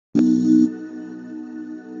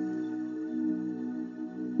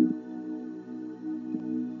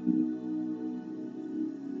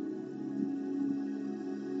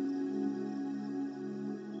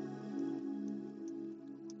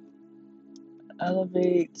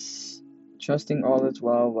Elevates, trusting all is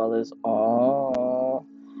well, well is all.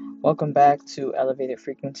 Welcome back to Elevated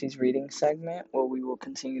Frequencies reading segment where we will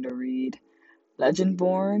continue to read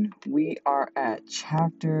Legendborn. We are at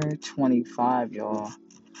chapter 25, y'all.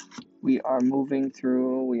 We are moving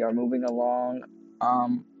through, we are moving along.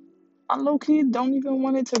 I low key don't even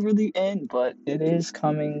want it to really end, but it is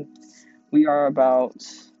coming. We are about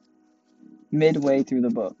midway through the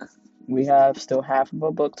book. We have still half of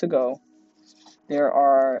a book to go. There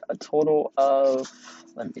are a total of,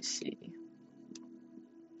 let me see,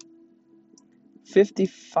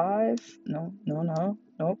 55? No.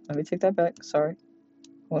 Nope, let me take that back. Sorry.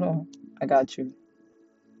 Hold on. I got you.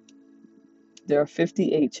 There are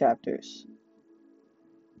 58 chapters.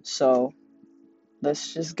 So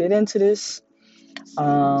let's just get into this.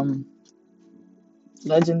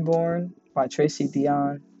 Legendborn by Tracy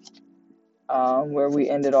Dion, where we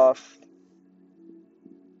ended off,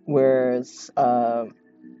 whereas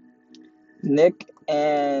Nick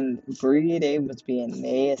and Bree, they was being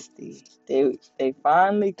nasty. They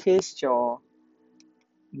finally kissed, y'all.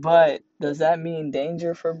 But does that mean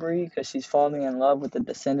danger for Bree because she's falling in love with the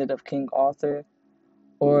descendant of King Arthur?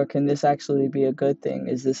 Or can this actually be a good thing?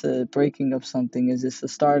 Is this a breaking of something? Is this the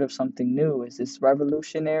start of something new? Is this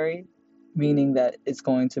revolutionary, meaning that it's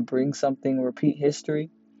going to bring something, repeat history?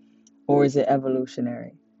 Or is it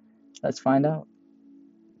evolutionary? Let's find out.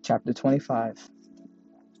 Chapter 25.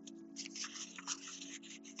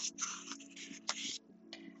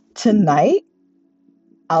 Tonight,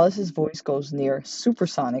 Alice's voice goes near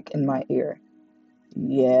supersonic in my ear.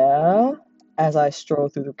 Yeah, as I stroll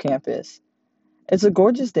through the campus. It's a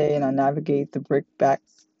gorgeous day and I navigate the brick-backed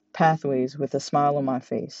pathways with a smile on my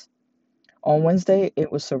face. On Wednesday,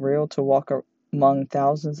 it was surreal to walk among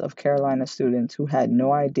thousands of Carolina students who had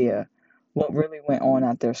no idea what really went on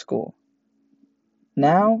at their school.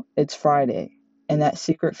 Now, it's Friday, and that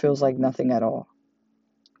secret feels like nothing at all.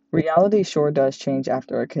 Reality sure does change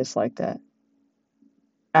after a kiss like that.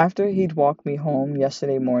 After he'd walked me home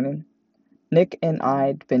yesterday morning, Nick and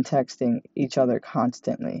I'd been texting each other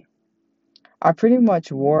constantly. I pretty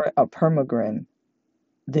much wore a permagrin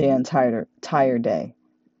the entire day.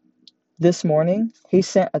 This morning, he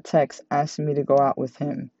sent a text asking me to go out with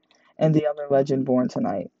him and the other Legendborn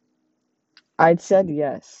tonight. I'd said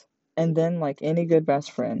yes, and then, like any good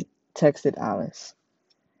best friend, texted Alice.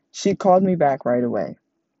 She called me back right away.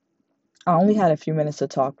 I only had a few minutes to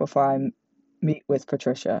talk before I meet with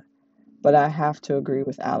Patricia, but I have to agree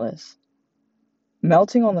with Alice.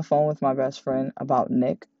 Melting on the phone with my best friend about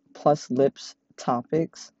Nick plus lips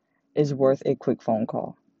topics is worth a quick phone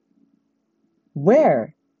call.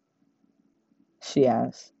 Where? She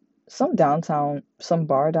asked. Some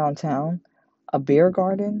bar downtown? A beer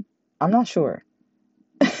garden? I'm not sure.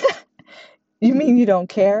 You mean you don't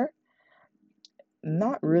care?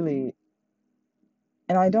 Not really,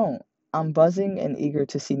 and I don't. I'm buzzing and eager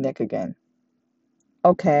to see Nick again.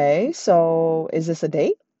 Okay, so is this a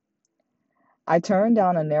date? I turn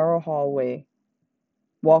down a narrow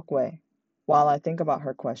walkway, while I think about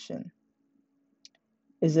her question.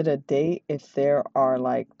 Is it a date if there are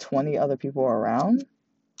like 20 other people around?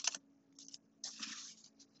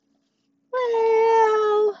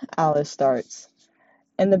 Well, Alice starts.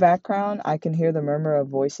 In the background, I can hear the murmur of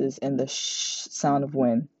voices and the shh sound of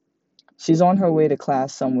wind. She's on her way to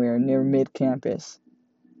class somewhere near mid-campus.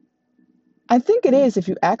 I think it is if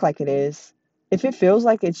you act like it is. If it feels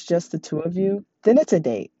like it's just the two of you, then it's a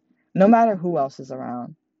date, no matter who else is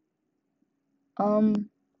around. Um,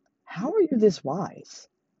 how are you this wise?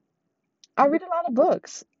 I read a lot of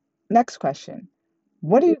books. Next question.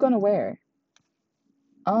 What are you gonna wear?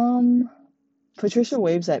 Um, Patricia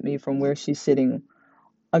waves at me from where she's sitting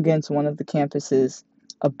against one of the campus's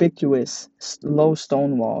ubiquitous low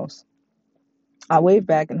stone walls. I wave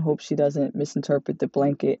back and hope she doesn't misinterpret the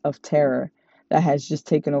blanket of terror that has just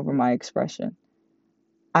taken over my expression.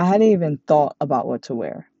 I hadn't even thought about what to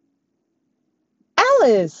wear.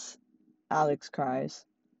 Alice! Alex cries.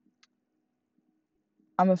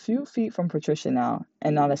 I'm a few feet from Patricia now,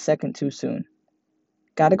 and not a second too soon.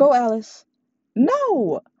 Gotta go, Alice.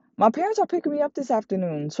 No! My parents are picking me up this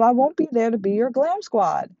afternoon, so I won't be there to be your glam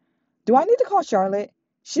squad. Do I need to call Charlotte?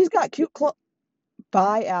 She's got cute clothes.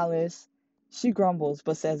 Bye, Alice. She grumbles,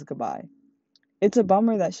 but says goodbye. It's a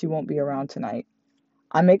bummer that she won't be around tonight.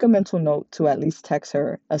 I make a mental note to at least text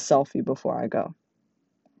her a selfie before I go.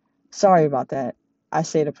 Sorry about that, I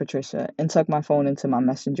say to Patricia and tuck my phone into my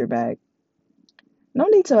messenger bag. No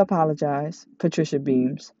need to apologize, Patricia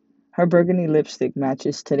beams. Her burgundy lipstick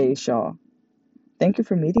matches today's shawl. Thank you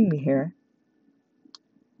for meeting me here.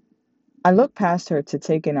 I look past her to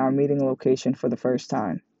take in our meeting location for the first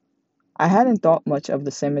time. I hadn't thought much of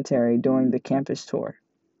the cemetery during the campus tour.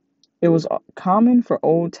 It was common for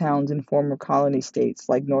old towns in former colony states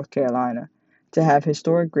like North Carolina to have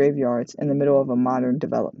historic graveyards in the middle of a modern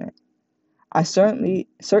development. I certainly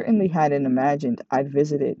hadn't imagined I'd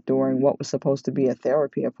visit it during what was supposed to be a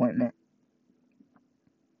therapy appointment.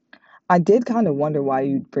 I did kind of wonder why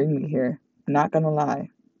you'd bring me here, not gonna lie.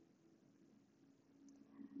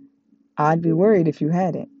 I'd be worried if you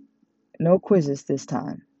hadn't. No quizzes this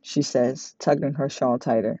time, she says, tugging her shawl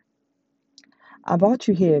tighter. I brought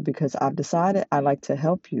you here because I've decided I'd like to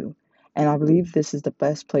help you, and I believe this is the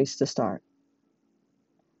best place to start.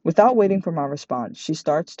 Without waiting for my response, she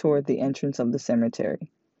starts toward the entrance of the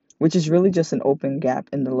cemetery, which is really just an open gap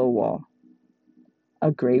in the low wall.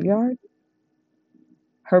 A graveyard?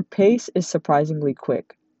 Her pace is surprisingly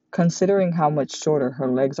quick, considering how much shorter her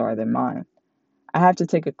legs are than mine. I have to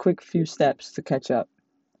take a quick few steps to catch up.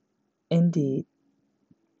 Indeed.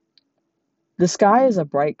 The sky is a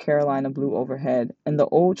bright Carolina blue overhead in the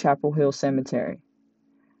old Chapel Hill Cemetery.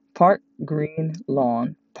 Part green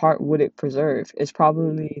lawn, part wooded preserve is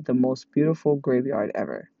probably the most beautiful graveyard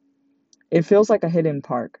ever. It feels like a hidden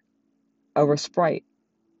park, a respite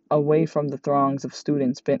away from the throngs of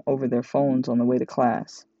students bent over their phones on the way to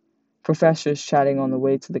class, professors chatting on the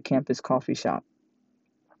way to the campus coffee shop.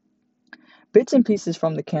 Bits and pieces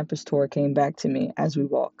from the campus tour came back to me as we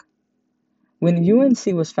walk. When UNC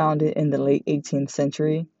was founded in the late 18th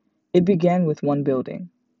century, it began with one building,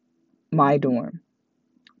 my dorm,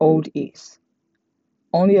 Old East.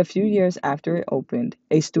 Only a few years after it opened,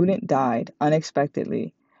 a student died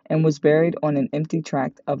unexpectedly and was buried on an empty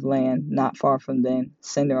tract of land not far from the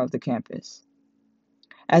center of the campus.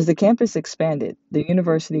 As the campus expanded, the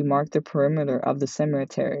university marked the perimeter of the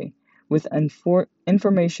cemetery with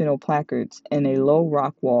informational placards and a low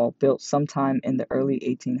rock wall built sometime in the early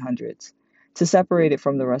 1800s to separate it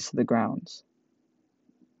from the rest of the grounds.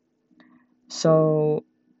 So,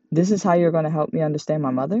 this is how you're going to help me understand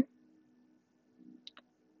my mother?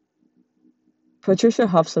 Patricia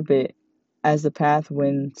huffs a bit as the path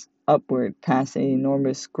winds upward past an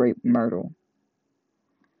enormous grape myrtle.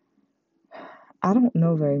 I don't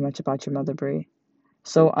know very much about your mother, Bree,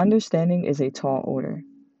 so understanding is a tall order,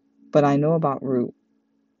 but I know about Root.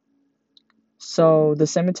 So the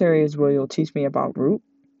cemetery is where you'll teach me about Root?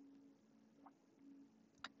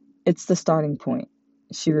 It's the starting point,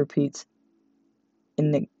 she repeats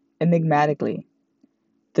enigmatically.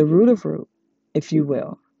 The root of Root, if you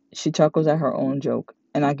will. She chuckles at her own joke,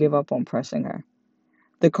 and I give up on pressing her.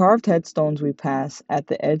 The carved headstones we pass at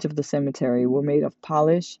the edge of the cemetery were made of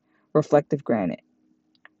polished, reflective granite.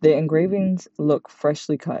 The engravings look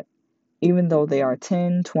freshly cut, even though they are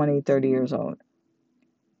 10, 20, 30 years old.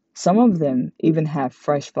 Some of them even have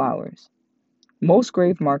fresh flowers. Most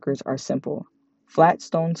grave markers are simple, flat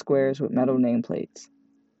stone squares with metal nameplates.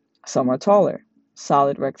 Some are taller,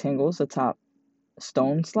 solid rectangles atop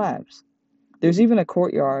stone slabs. There's even a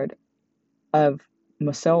courtyard of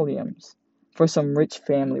mausoleums, for some rich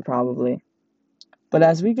family probably. But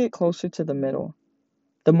as we get closer to the middle,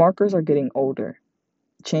 the markers are getting older,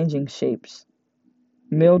 changing shapes.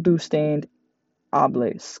 Mildew-stained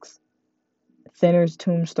obelisks, thinner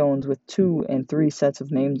tombstones with 2 and 3 sets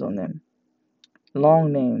of names on them.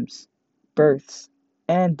 Long names, births,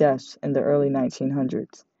 and deaths in the early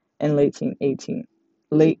 1900s and late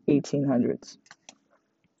 1800s.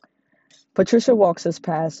 Patricia walks us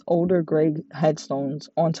past older gray headstones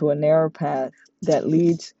onto a narrow path that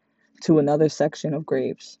leads to another section of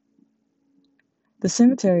graves. The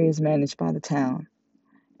cemetery is managed by the town,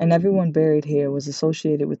 and everyone buried here was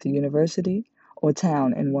associated with the university or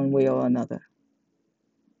town in one way or another.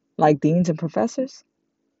 Like deans and professors?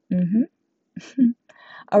 Mm-hmm.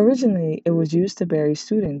 Originally, it was used to bury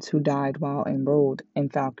students who died while enrolled in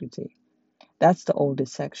faculty. That's the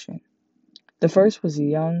oldest section. The first was a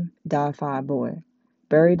young, deified boy,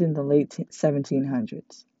 buried in the late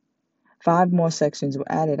 1700s. 5 more sections were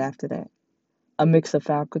added after that, a mix of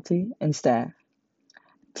faculty and staff,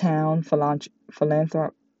 town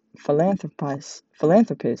philanthropists,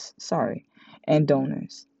 and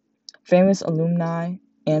donors, famous alumni,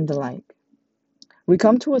 and the like. We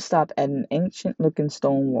come to a stop at an ancient-looking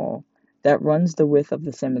stone wall that runs the width of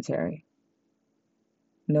the cemetery.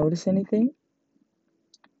 Notice anything?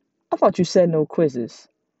 I thought you said no quizzes.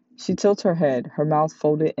 She tilts her head, her mouth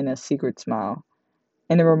folded in a secret smile.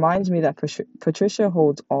 And it reminds me that Patricia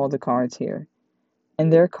holds all the cards here.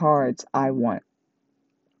 And they're cards I want.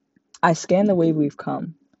 I scan the way we've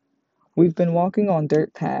come. We've been walking on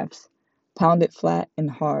dirt paths, pounded flat and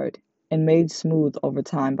hard, and made smooth over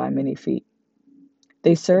time by many feet.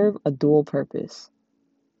 They serve a dual purpose.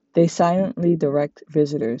 They silently direct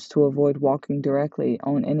visitors to avoid walking directly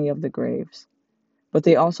on any of the graves, but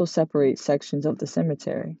they also separate sections of the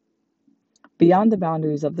cemetery. Beyond the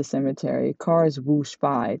boundaries of the cemetery, cars whoosh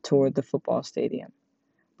by toward the football stadium.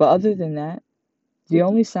 But other than that, the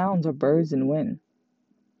only sounds are birds and wind.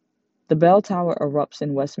 The bell tower erupts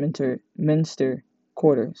in Westminster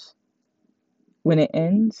quarters. When it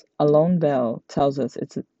ends, a lone bell tells us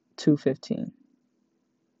it's 2:15.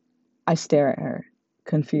 I stare at her,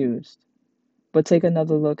 confused, but take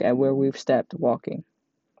another look at where we've stepped walking.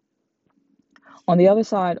 On the other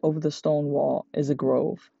side, over the stone wall, is a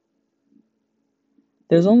grove.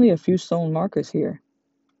 There's only a few stone markers here.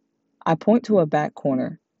 I point to a back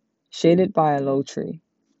corner, shaded by a low tree.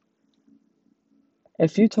 A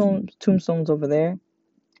few tombstones over there.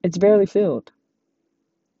 It's barely filled.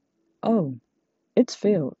 Oh, it's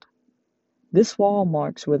filled. This wall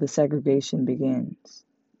marks where the segregation begins.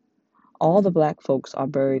 All the black folks are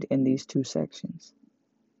buried in these two sections.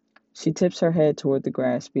 She tips her head toward the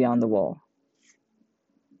grass beyond the wall.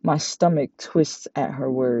 My stomach twists at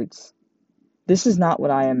her words. This is not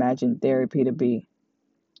what I imagined therapy to be.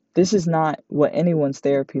 This is not what anyone's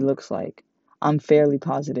therapy looks like. I'm fairly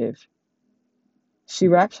positive. She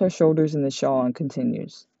wraps her shoulders in the shawl and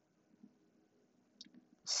continues.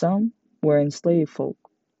 Some were enslaved folk,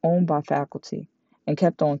 owned by faculty, and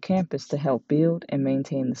kept on campus to help build and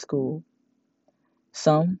maintain the school.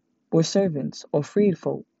 Some were servants or freed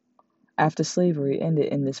folk after slavery ended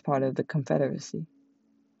in this part of the Confederacy.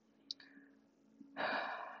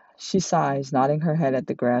 She sighs, nodding her head at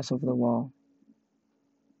the grass over the wall.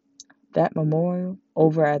 That memorial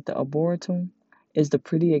over at the Arboretum is the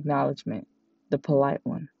pretty acknowledgement, the polite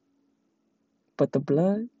one. But the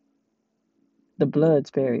blood's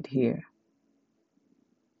buried here.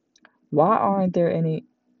 Why aren't there any?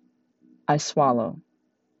 I swallow,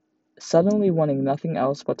 suddenly wanting nothing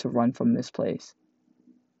else but to run from this place.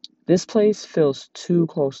 This place feels too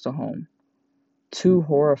close to home, too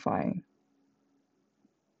horrifying.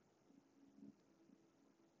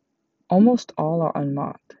 Almost all are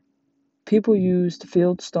unmarked. People used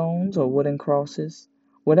field stones or wooden crosses,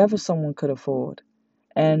 whatever someone could afford,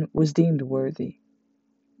 and was deemed worthy.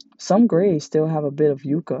 Some graves still have a bit of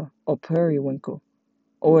yucca or periwinkle,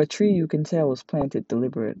 or a tree you can tell was planted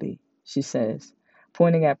deliberately, she says,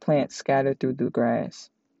 pointing at plants scattered through the grass.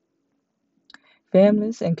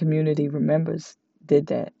 Families and community members did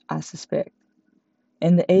that, I suspect.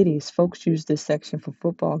 In the 80s, folks used this section for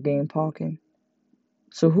football game parking.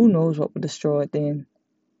 So who knows what would destroy it then?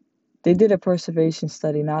 They did a preservation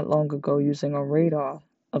study not long ago using a radar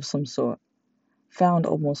of some sort. Found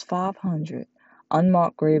almost 500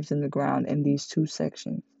 unmarked graves in the ground in these two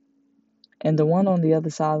sections. And the one on the other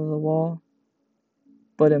side of the wall,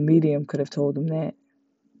 but a medium could have told them that.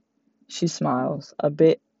 She smiles, a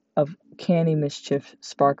bit of canny mischief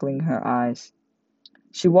sparkling in her eyes.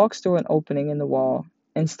 She walks through an opening in the wall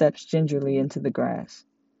and steps gingerly into the grass,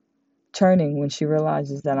 turning when she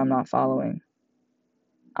realizes that I'm not following.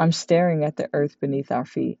 I'm staring at the earth beneath our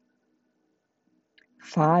feet.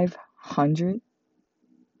 500?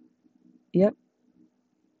 Yep,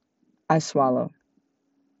 I swallow.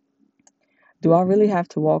 Do I really have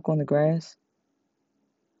to walk on the grass?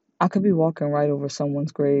 I could be walking right over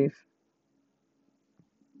someone's grave.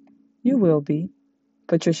 You will be.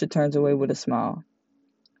 Patricia turns away with a smile,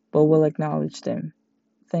 but will acknowledge them,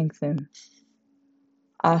 thank them.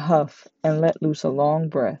 I huff and let loose a long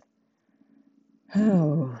breath.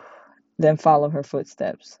 Then follow her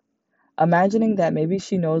footsteps, imagining that maybe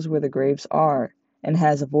she knows where the graves are and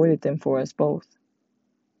has avoided them for us both.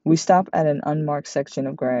 We stop at an unmarked section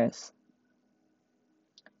of grass.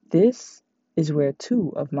 This is where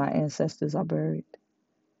two of my ancestors are buried.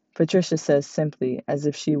 Patricia says simply, as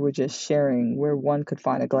if she were just sharing where one could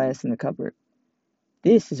find a glass in the cupboard.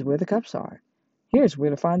 This is where the cups are. Here's where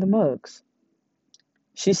to find the mugs.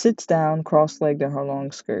 She sits down, cross-legged in her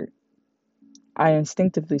long skirt. I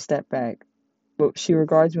instinctively step back, but she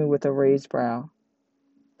regards me with a raised brow.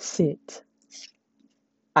 Sit.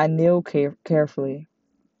 I kneel carefully.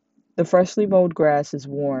 The freshly mowed grass is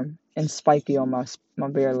warm and spiky on my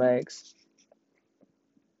bare legs.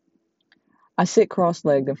 I sit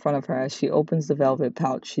cross-legged in front of her as she opens the velvet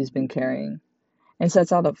pouch she's been carrying and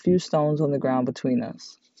sets out a few stones on the ground between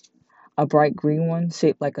us. A bright green one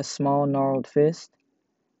shaped like a small gnarled fist,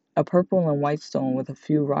 a purple and white stone with a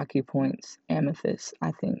few rocky points, amethyst,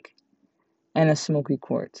 I think, and a smoky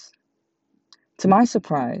quartz. To my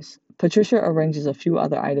surprise, Patricia arranges a few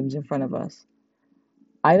other items in front of us,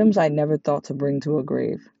 items I'd never thought to bring to a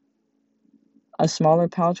grave. A smaller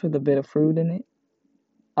pouch with a bit of fruit in it,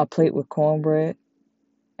 a plate with cornbread,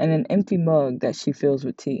 and an empty mug that she fills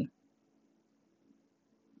with tea.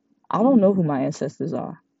 I don't know who my ancestors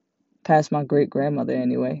are, past my great-grandmother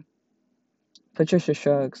anyway. Patricia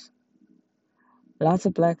shrugs. Lots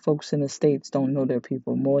of black folks in the States don't know their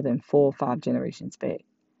people more than 4 or 5 generations back.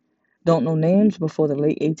 Don't know names before the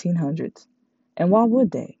late 1800s. And why would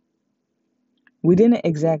they? We didn't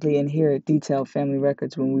exactly inherit detailed family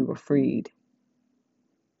records when we were freed.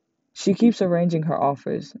 She keeps arranging her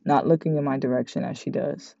offers, not looking in my direction as she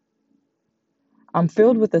does. I'm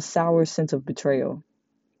filled with a sour sense of betrayal,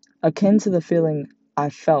 akin to the feeling I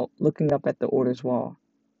felt looking up at the order's wall.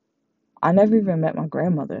 I never even met my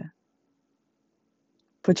grandmother.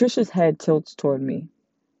 Patricia's head tilts toward me,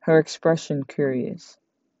 her expression curious.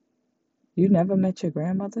 You never met your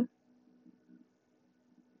grandmother?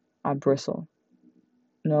 I bristle.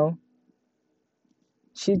 No.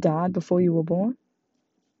 She died before you were born?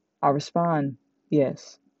 I respond,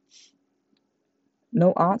 yes.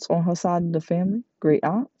 No aunts on her side of the family? Great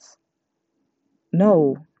aunts?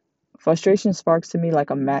 No. Frustration sparks to me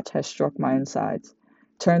like a match has struck my insides,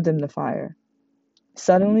 turned them to fire.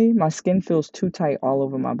 Suddenly, my skin feels too tight all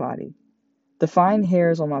over my body. The fine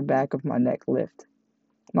hairs on my back of my neck lift.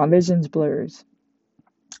 My vision blurs.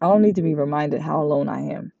 I don't need to be reminded how alone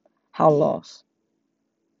I am, how lost.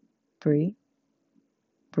 Bree,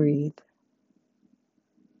 breathe.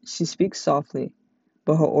 She speaks softly,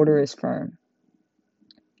 but her order is firm.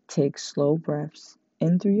 Take slow breaths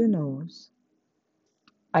in through your nose.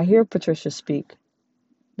 I hear Patricia speak,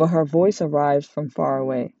 but her voice arrives from far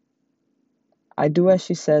away. I do as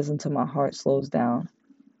she says until my heart slows down,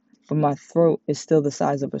 but my throat is still the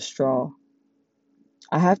size of a straw.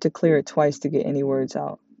 I have to clear it twice to get any words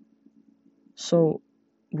out. So,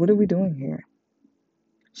 what are we doing here?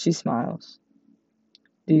 She smiles.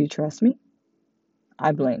 Do you trust me?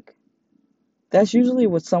 I blink. That's usually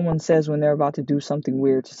what someone says when they're about to do something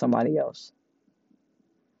weird to somebody else.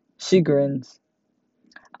 She grins.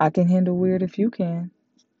 I can handle weird if you can.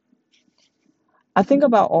 I think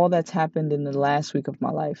about all that's happened in the last week of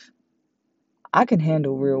my life. I can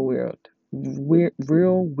handle real weird.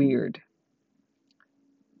 Real weird.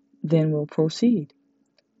 Then we'll proceed.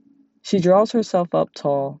 She draws herself up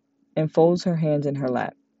tall and folds her hands in her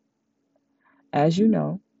lap. As you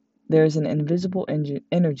know, there is an invisible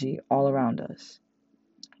energy all around us,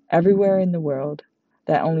 everywhere in the world,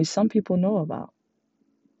 that only some people know about.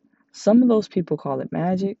 Some of those people call it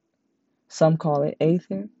magic, some call it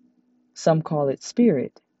aether, some call it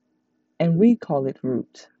spirit, and we call it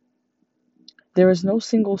root. There is no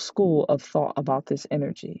single school of thought about this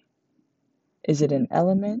energy. Is it an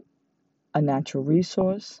element, a natural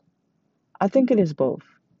resource? I think it is both.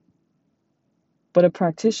 But a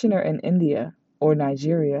practitioner in India or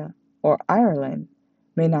Nigeria or Ireland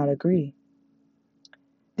may not agree.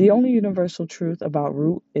 The only universal truth about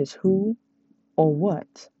root is who or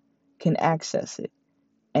what can access it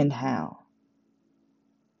and how.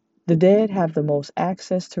 The dead have the most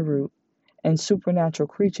access to root, and supernatural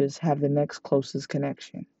creatures have the next closest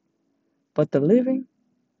connection. But the living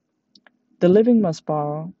must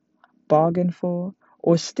borrow, bargain for,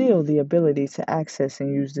 or steal the ability to access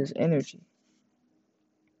and use this energy.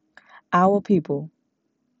 Our people,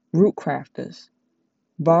 root crafters,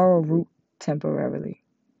 borrow root temporarily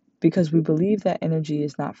because we believe that energy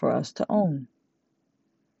is not for us to own.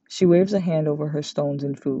 She waves a hand over her stones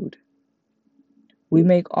and food. We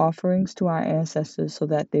make offerings to our ancestors so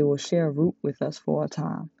that they will share root with us for a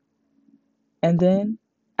time. And then,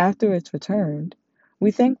 after it's returned,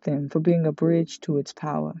 we thank them for being a bridge to its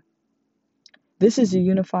power. This is the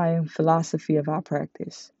unifying philosophy of our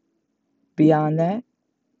practice. Beyond that,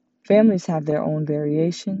 families have their own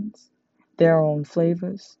variations, their own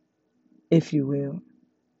flavors, if you will.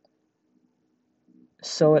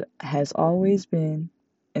 So it has always been,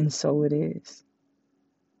 and so it is.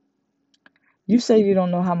 You say you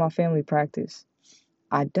don't know how my family practice.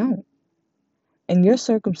 I don't. In your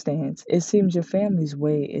circumstance, it seems your family's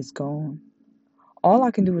way is gone. All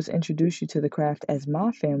I can do is introduce you to the craft as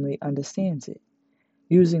my family understands it,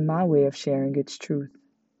 using my way of sharing its truth.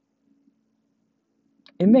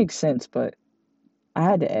 It makes sense, but I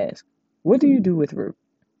had to ask, what do you do with root?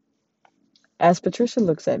 As Patricia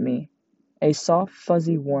looks at me, a soft,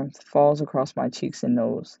 fuzzy warmth falls across my cheeks and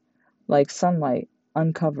nose, like sunlight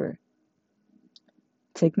uncovered.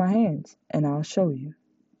 Take my hands, and I'll show you.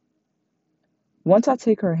 Once I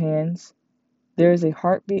take her hands, there is a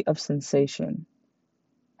heartbeat of sensation.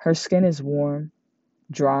 Her skin is warm,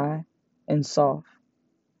 dry, and soft.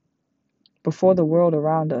 Before the world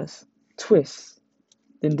around us twists,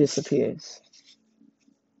 then disappears.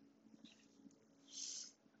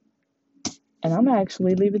 And I'm gonna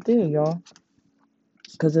actually leave it there, y'all.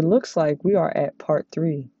 because it looks like we are at part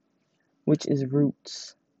 3, which is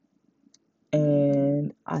roots.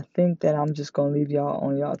 And I think that I'm just going to leave y'all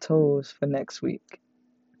on y'all toes for next week.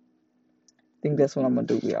 I think that's what I'm going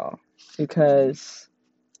to do, y'all. Because,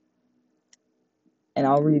 and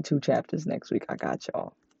I'll read 2 chapters next week. I got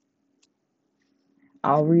y'all.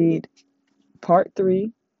 I'll read part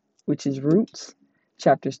 3, which is roots,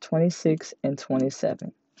 chapters 26 and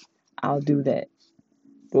 27. I'll do that.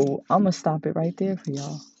 But I'm going to stop it right there for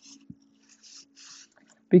y'all.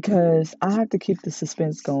 Because I have to keep the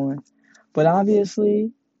suspense going. But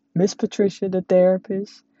obviously, Miss Patricia, the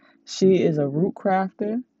therapist, she is a root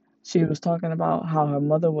crafter. She was talking about how her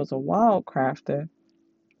mother was a wild crafter.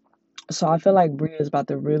 So I feel like Bree is about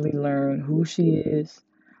to really learn who she is,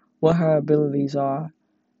 what her abilities are,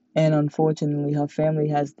 and unfortunately, her family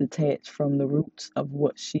has detached from the roots of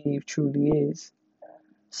what she truly is.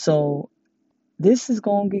 So this is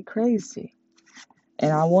going to get crazy.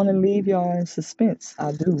 And I want to leave y'all in suspense.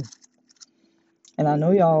 I do. And I know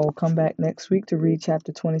y'all will come back next week to read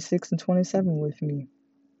chapter 26 and 27 with me.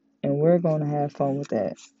 And we're going to have fun with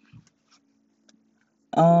that.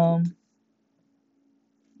 I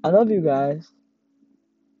love you guys.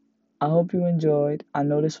 I hope you enjoyed. I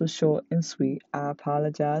know this was short and sweet. I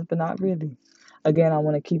apologize, but not really. Again, I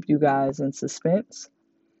want to keep you guys in suspense.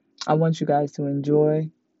 I want you guys to enjoy.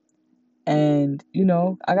 And,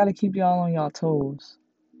 I got to keep y'all on y'all toes.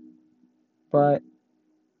 But,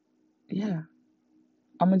 yeah,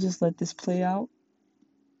 I'm going to just let this play out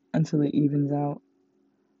until it evens out.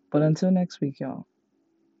 But until next week, y'all,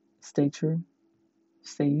 stay true,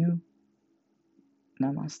 stay you,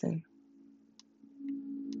 namaste.